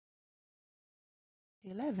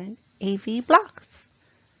11 AV blocks.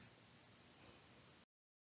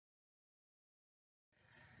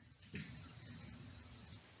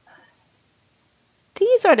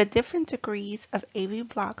 These are the different degrees of AV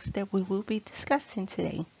blocks that we will be discussing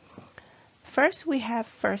today. First, we have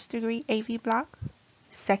first degree AV block,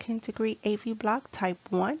 second degree AV block type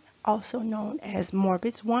 1, also known as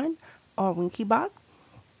Morbitz 1 or Winky block.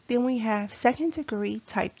 Then we have second degree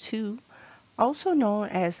type 2, also known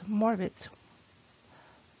as Morbitz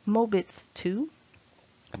 2.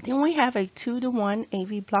 Then we have a 2-to-1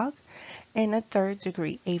 AV block and a third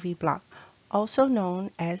degree AV block, also known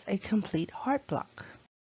as a complete heart block.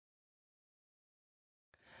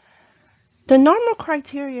 The normal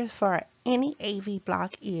criteria for any AV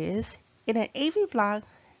block is, in an AV block,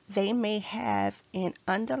 they may have an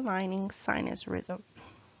underlying sinus rhythm.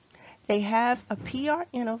 They have a PR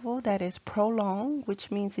interval that is prolonged,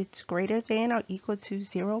 which means it's greater than or equal to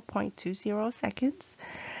 0.20 seconds.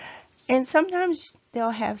 And sometimes they'll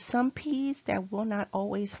have some P's that will not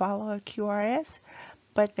always follow a QRS,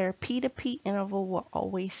 but their P to P interval will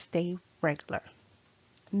always stay regular,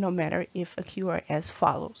 no matter if a QRS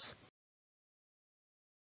follows.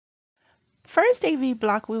 First AV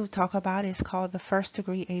block we will talk about is called the first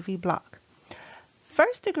degree AV block.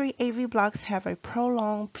 First degree AV blocks have a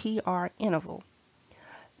prolonged PR interval.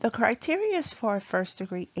 The criteria for a first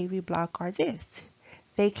degree AV block are this.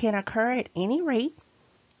 They can occur at any rate.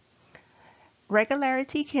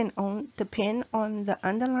 Regularity can depend on the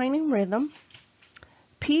underlying rhythm.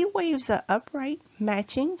 P waves are upright,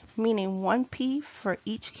 matching, meaning 1 P for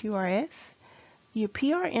each QRS. Your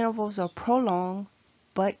PR intervals are prolonged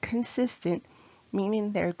but consistent,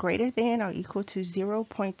 meaning they're greater than or equal to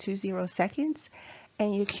 0.20 seconds,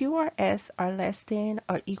 and your QRS are less than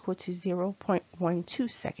or equal to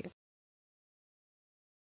 0.12 seconds.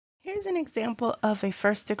 Here's an example of a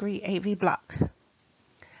first degree AV block.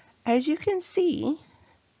 As you can see,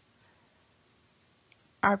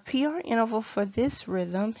 our PR interval for this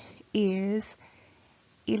rhythm is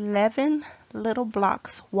 11 little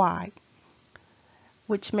blocks wide,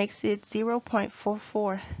 which makes it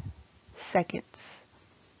 0.44 seconds.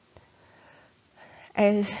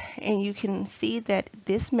 And you can see that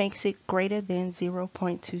this makes it greater than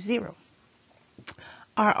 0.20.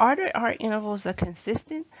 Our R intervals are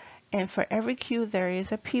consistent, and for every Q there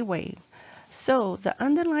is a P wave. So the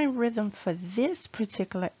underlying rhythm for this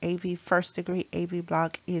particular first degree AV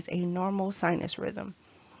block is a normal sinus rhythm.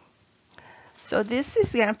 So this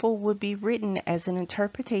example would be written as an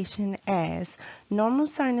interpretation as normal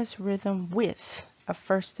sinus rhythm with a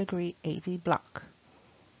first degree AV block.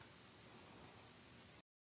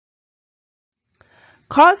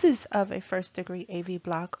 Causes of a first degree AV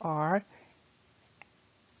block are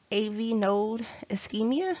AV node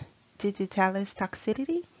ischemia, digitalis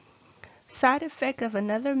toxicity, side effect of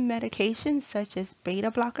another medication such as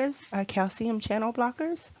beta blockers or calcium channel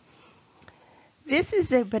blockers. This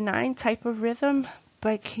is a benign type of rhythm,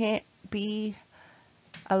 but can't be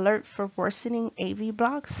alert for worsening AV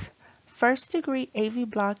blocks. First degree AV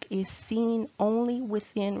block is seen only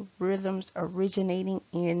within rhythms originating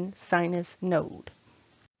in sinus node.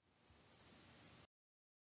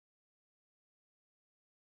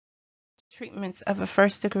 Treatments of a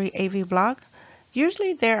first degree AV block.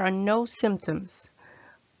 Usually there are no symptoms.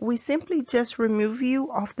 We simply just remove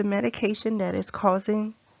you off the medication that is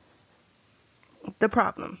causing the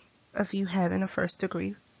problem of you having a first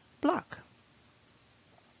degree block.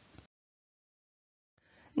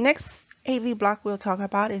 Next AV block we'll talk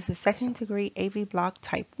about is the second degree AV block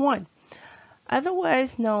type 1,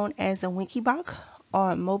 otherwise known as a Winky block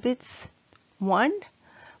or Morbitz 1.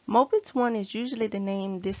 Morbitz 1 is usually the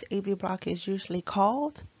name this AV block is usually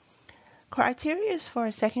called. Criteria for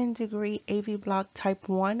a second degree AV block type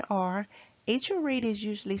 1 are atrial rate is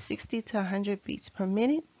usually 60 to 100 beats per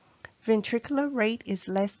minute. Ventricular rate is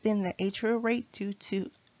less than the atrial rate due to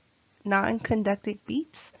non-conductive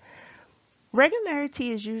beats. Regularity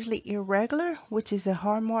is usually irregular, which is a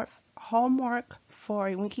hallmark for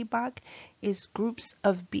a Winky block is groups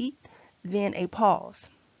of beat, then a pause.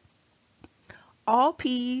 All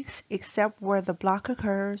P's except where the block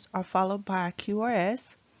occurs are followed by a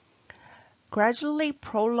QRS. Gradually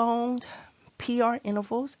prolonged PR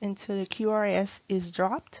intervals until the QRS is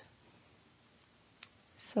dropped.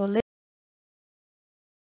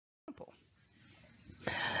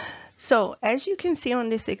 So as you can see on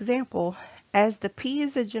this example, as the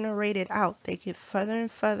P's are generated out, they get further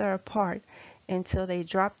and further apart until they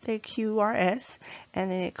drop their QRS,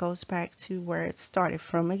 and then it goes back to where it started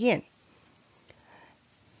from again.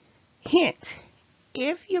 Hint,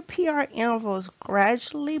 if your PR intervals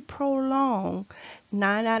gradually prolong,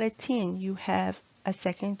 9 out of 10, you have a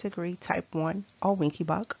second degree type 1 or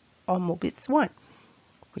Wenckebach or Mobitz 1,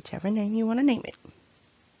 whichever name you want to name it.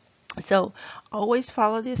 So always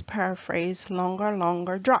follow this paraphrase, longer,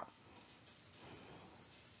 longer drop.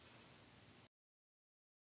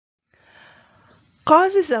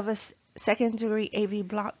 Causes of a second degree AV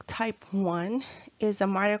block type 1 is a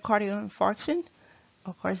myocardial infarction,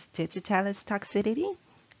 of course, digitalis toxicity,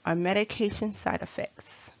 or medication side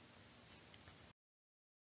effects.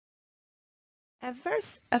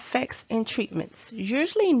 Adverse effects and treatments.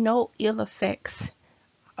 Usually no ill effects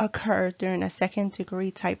occur during a second degree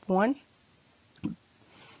type 1,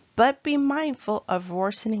 but be mindful of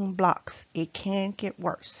worsening blocks. It can get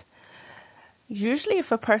worse. Usually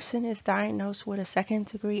if a person is diagnosed with a second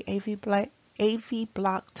degree AV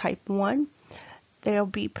block type 1, they'll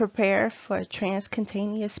be prepared for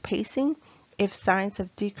transcutaneous pacing if signs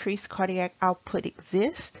of decreased cardiac output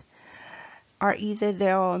exist, or either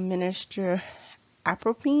they'll administer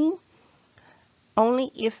apropine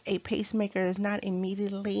only if a pacemaker is not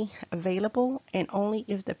immediately available and only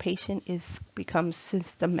if the patient becomes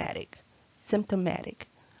symptomatic.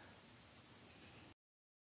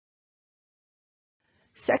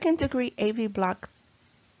 Second degree AV block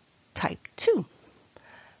type 2,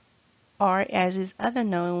 or as its other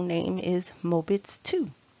known name is Mobitz 2.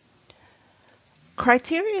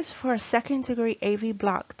 Criteria for second degree AV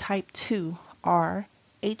block type 2 are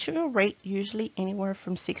atrial rate usually anywhere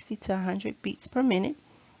from 60 to 100 beats per minute,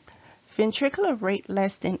 ventricular rate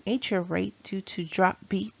less than atrial rate due to drop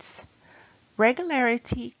beats,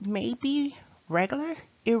 regularity may be regular,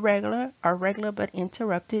 irregular, or regular but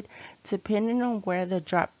interrupted depending on where the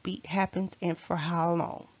drop beat happens and for how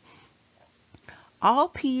long. All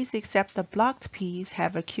P's except the blocked P's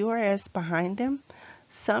have a QRS behind them.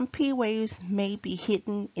 Some P waves may be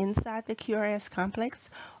hidden inside the QRS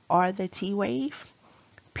complex or the T wave.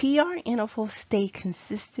 PR intervals stay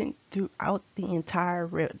consistent throughout the entire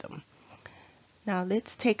rhythm. Now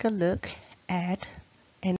let's take a look at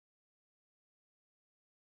an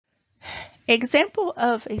example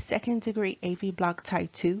of a second degree AV block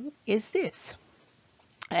type 2 is this.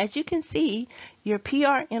 As you can see, your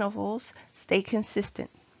PR intervals stay consistent,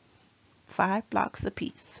 5 blocks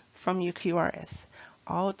apiece from your QRS,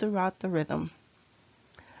 all throughout the rhythm.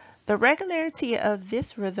 The regularity of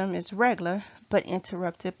this rhythm is regular, but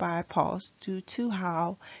interrupted by a pause due to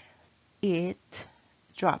how it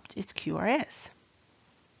dropped its QRS.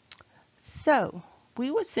 So, we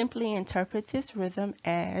would simply interpret this rhythm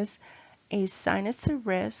as a sinus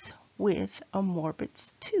arrest with a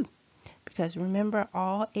Mobitz 2. Because remember,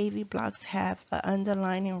 all AV blocks have an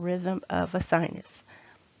underlying rhythm of a sinus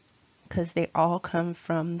because they all come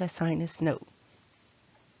from the sinus node.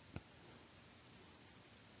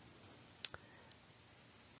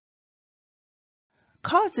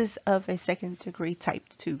 Causes of a second degree type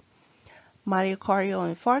 2: myocardial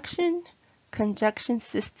infarction, conduction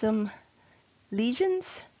system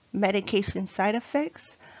lesions, medication side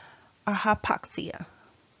effects, or hypoxia.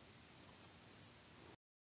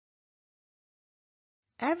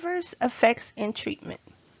 Adverse effects and treatment.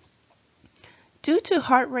 Due to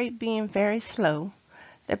heart rate being very slow,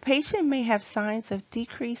 the patient may have signs of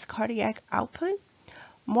decreased cardiac output.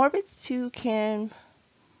 Mobitz 2 can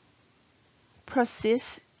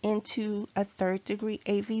persist into a third degree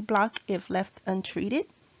AV block if left untreated.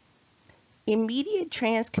 Immediate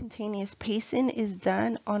transcutaneous pacing is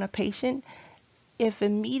done on a patient. If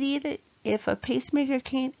a pacemaker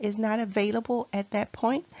is not available at that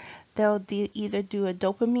point, they'll either do a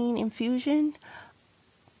dopamine infusion,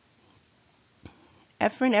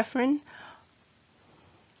 epinephrine,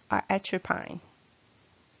 or atropine.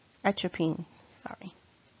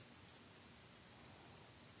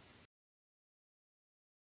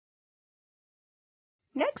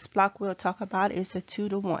 Next block we'll talk about is a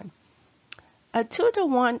 2-to-1. A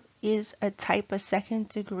 2-to-1 is a type of second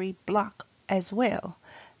degree block as well.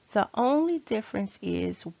 The only difference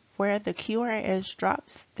is where the QRS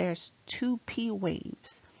drops, there's 2 P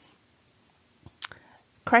waves.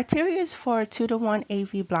 Criteria for a 2-to-1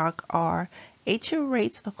 AV block are atrial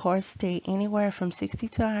rates, of course, stay anywhere from 60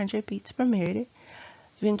 to 100 beats per minute.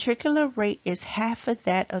 Ventricular rate is half of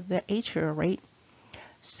that of the atrial rate.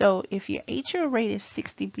 So if your atrial rate is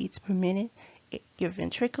 60 beats per minute, your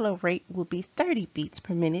ventricular rate will be 30 beats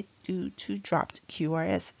per minute due to dropped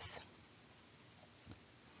QRSs.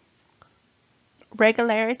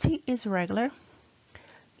 Regularity is regular.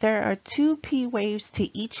 There are 2 P waves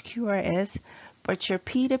to each QRS, but your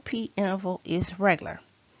P to P interval is regular.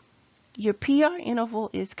 Your PR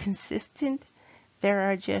interval is consistent. There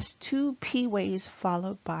are just 2 P waves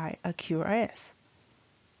followed by a QRS.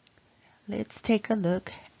 let's take a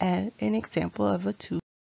look at an example of a 2.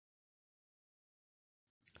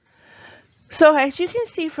 So as you can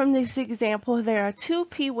see from this example, there are 2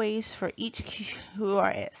 P waves for each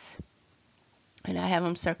QRS, and I have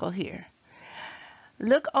them circled here.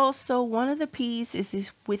 Look also, one of the P's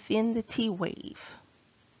is within the T wave,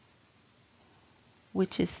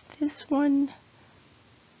 which is this one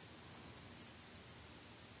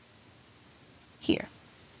here.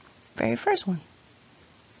 Very first one.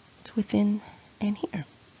 It's within and here.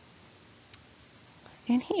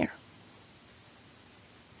 And here.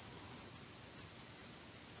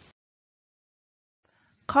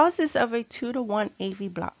 Causes of a 2-to-1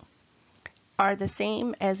 AV block are the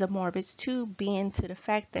same as a Morbus 2, being to the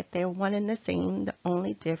fact that they're one and the same. The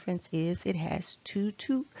only difference is it has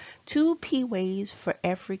two P waves for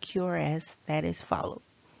every QRS that is followed.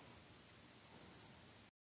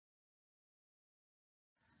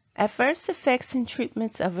 Adverse effects and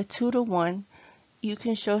treatments of a 2-to-1, you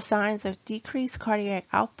can show signs of decreased cardiac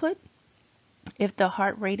output if the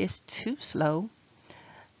heart rate is too slow.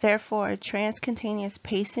 Therefore, transcutaneous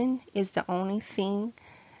pacing is the only thing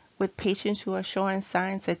with patients who are showing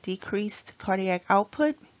signs of decreased cardiac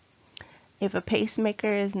output. If a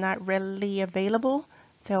pacemaker is not readily available,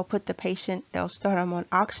 they'll start them on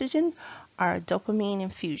oxygen or a dopamine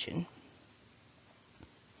infusion.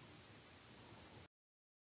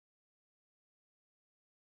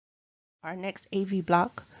 Our next AV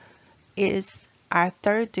block is our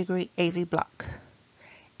 3rd-degree AV block.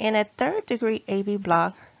 In a 3rd-degree AV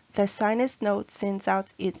block, the sinus node sends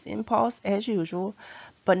out its impulse as usual,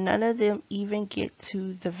 but none of them even get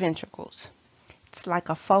to the ventricles. It's like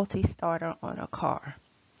a faulty starter on a car.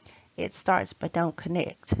 It starts but don't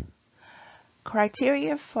connect.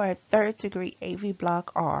 Criteria for a 3rd-degree AV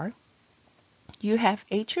block are: you have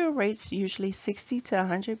atrial rates usually 60 to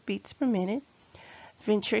 100 beats per minute,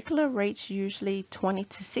 ventricular rates usually 20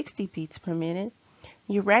 to 60 beats per minute,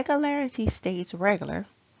 your regularity stays regular,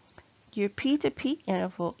 your P-to-P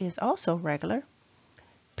interval is also regular,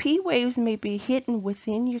 P waves may be hidden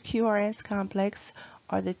within your QRS complex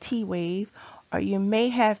or the T wave, or you may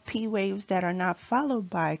have P waves that are not followed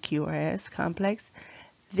by a QRS complex.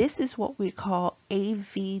 This is what we call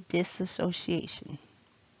AV dissociation.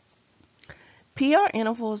 PR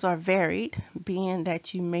intervals are varied, being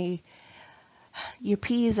that your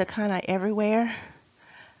P's are kind of everywhere.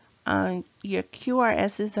 Your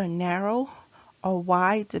QRS's are narrow or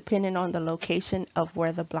wide depending on the location of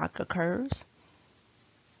where the block occurs.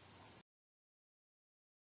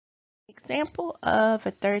 Example of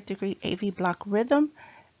a 3rd-degree AV block rhythm.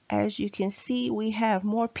 As you can see, we have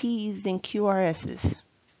more P's than QRS's.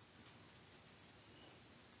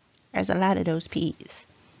 There's a lot of those P's.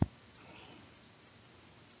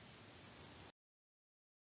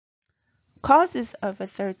 Causes of a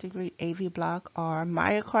 3rd-degree AV block are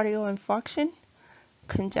myocardial infarction,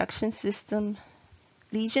 conduction system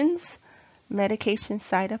lesions, medication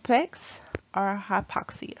side effects, or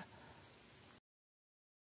hypoxia.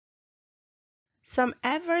 Some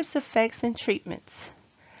adverse effects and treatments.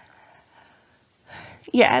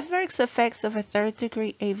 Your adverse effects of a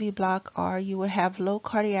 3rd-degree AV block are: you will have low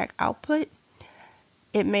cardiac output.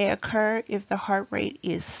 It may occur if the heart rate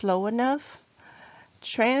is slow enough.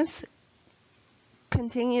 Transcutaneous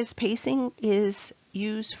pacing is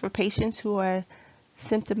used for patients who are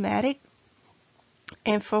symptomatic,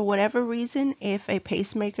 and for whatever reason, if a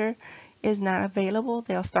pacemaker is not available,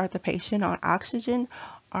 they'll start the patient on oxygen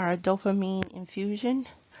or a dopamine infusion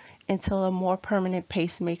until a more permanent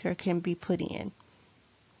pacemaker can be put in,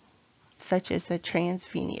 such as a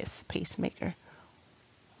transvenous pacemaker.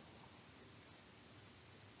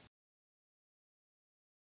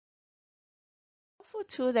 A helpful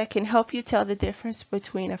tool that can help you tell the difference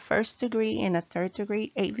between a 1st-degree and a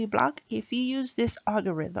 3rd-degree AV block, if you use this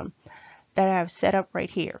algorithm that I have set up right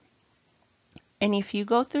here. And if you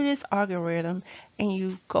go through this algorithm and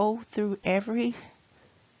you go through every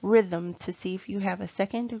rhythm to see if you have a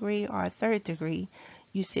 2nd-degree or a 3rd-degree,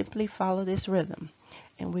 you simply follow this rhythm.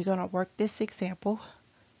 And we're going to work this example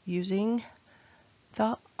using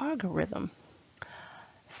the algorithm.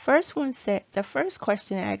 The first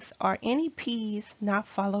question asks, are any P's not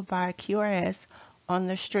followed by a QRS on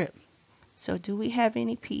the strip? So do we have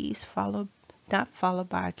any P's not followed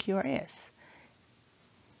by a QRS?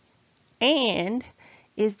 And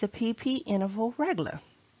is the PP interval regular?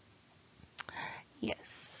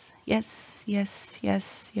 Yes, yes, yes,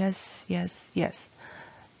 yes, yes, yes, yes.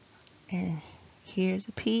 And here's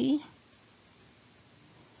a P.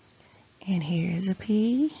 And here's a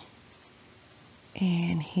P.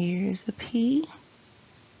 And here's a P.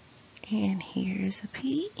 And here's a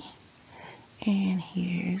P. And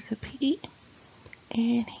here's a P.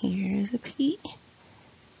 And here's a P.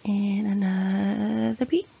 And another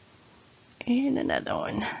P. And another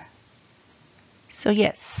one. So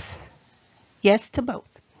yes. Yes to both.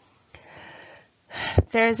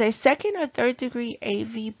 There's a second or third degree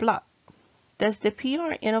AV block. Does the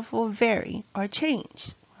PR interval vary or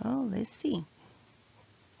change? Well, let's see.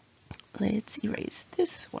 Let's erase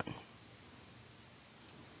this one.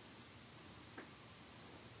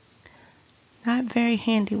 Not very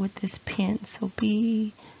handy with this pen, so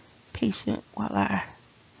be patient while I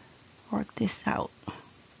work this out.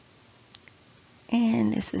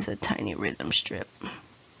 And this is a tiny rhythm strip.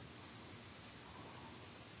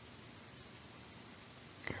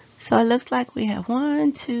 So it looks like we have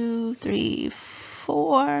 1, 2, 3,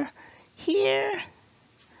 4 here.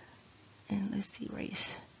 And let's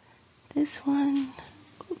erase this one.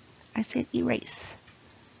 I said erase.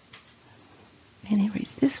 And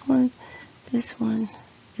erase this one, this one,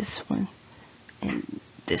 this one, and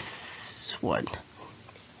this one.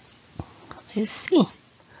 Let's see.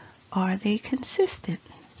 Are they consistent?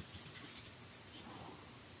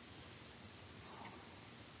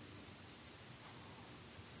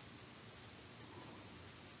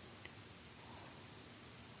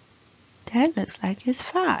 That looks like it's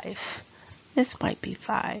 5. This might be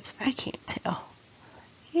 5. I can't tell.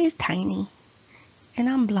 It's tiny. And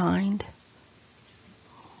I'm blind.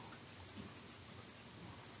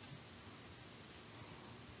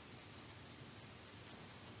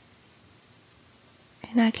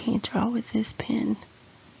 And I can't draw with this pen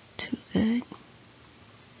too good.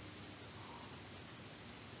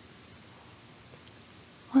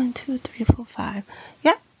 One, two, three, four, 5.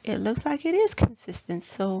 Yep, it looks like it is consistent.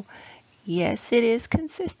 So yes, it is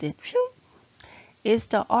consistent. Is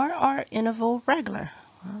the RR interval regular?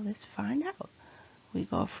 Well, let's find out. We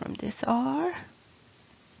go from this R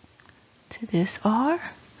to this R.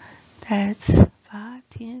 That's 5,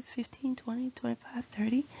 10, 15, 20, 25,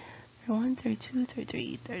 30, 31, 32,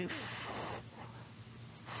 33,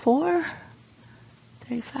 34,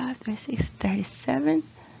 35, 36, 37.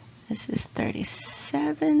 This is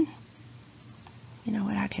 37. You know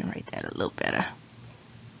what? I can write that a little better.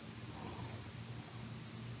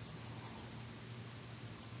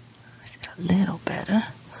 I said a little better.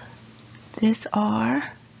 This R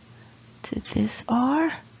to this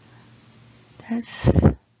R. That's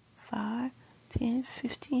 5, 10,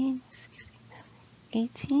 15, 16,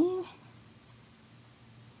 18.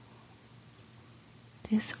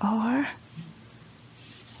 This R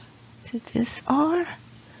to this R.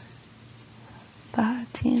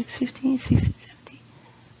 5, 10, 15, 16, 17,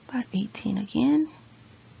 about 18 again.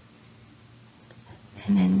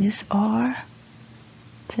 And then this R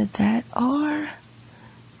to that R.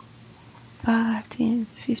 5, 10,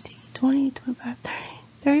 15, 20, 25, 30,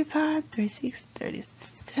 35, 36,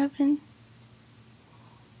 37.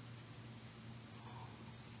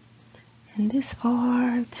 And this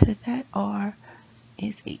R to that R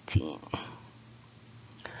is 18.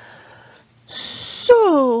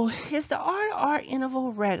 So, is the R to R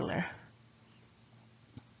interval regular?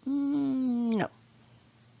 No.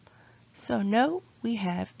 So, no, we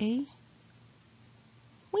have a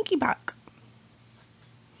Winky Block.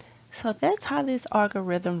 So, that's how this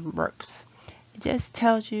algorithm works. It just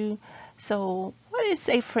tells you, so what is,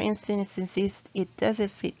 say for instance, since it doesn't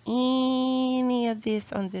fit any of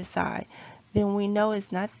this on this side, then we know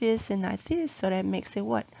it's not this and not this, so that makes it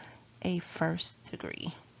what? A first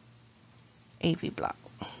degree AV block.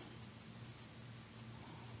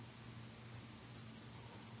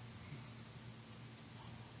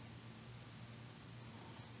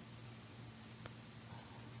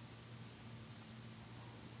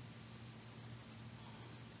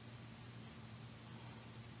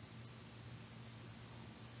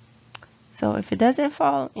 So if it doesn't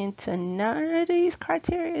fall into none of these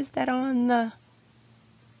criteria that are on the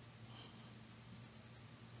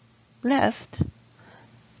left,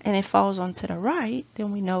 and it falls onto the right,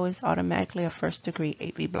 then we know it's automatically a first degree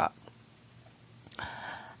AV block.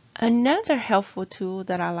 Another helpful tool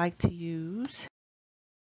that I like to use,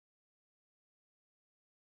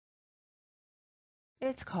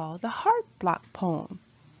 it's called the heart block poem.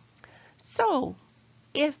 So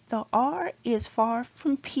if the R is far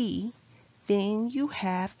from P, then you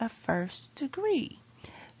have a first degree,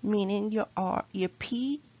 meaning your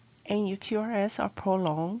P and your QRS are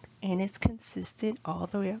prolonged and it's consistent all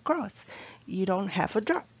the way across. You don't have a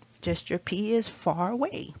drop, just your P is far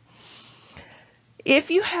away.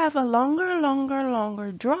 If you have a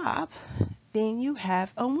longer drop, then you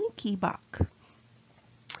have a Winky Block.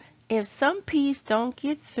 If some P's don't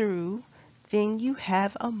get through, then you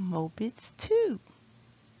have a Mobitz 2.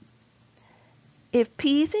 If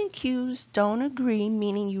P's and Q's don't agree,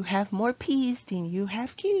 meaning you have more P's than you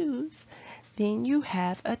have Q's, then you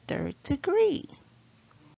have a third degree.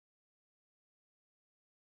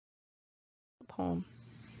 Poem.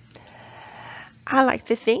 I'd like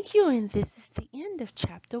to thank you, and this is the end of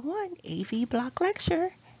Chapter 1, AV Block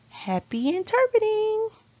Lecture. Happy interpreting!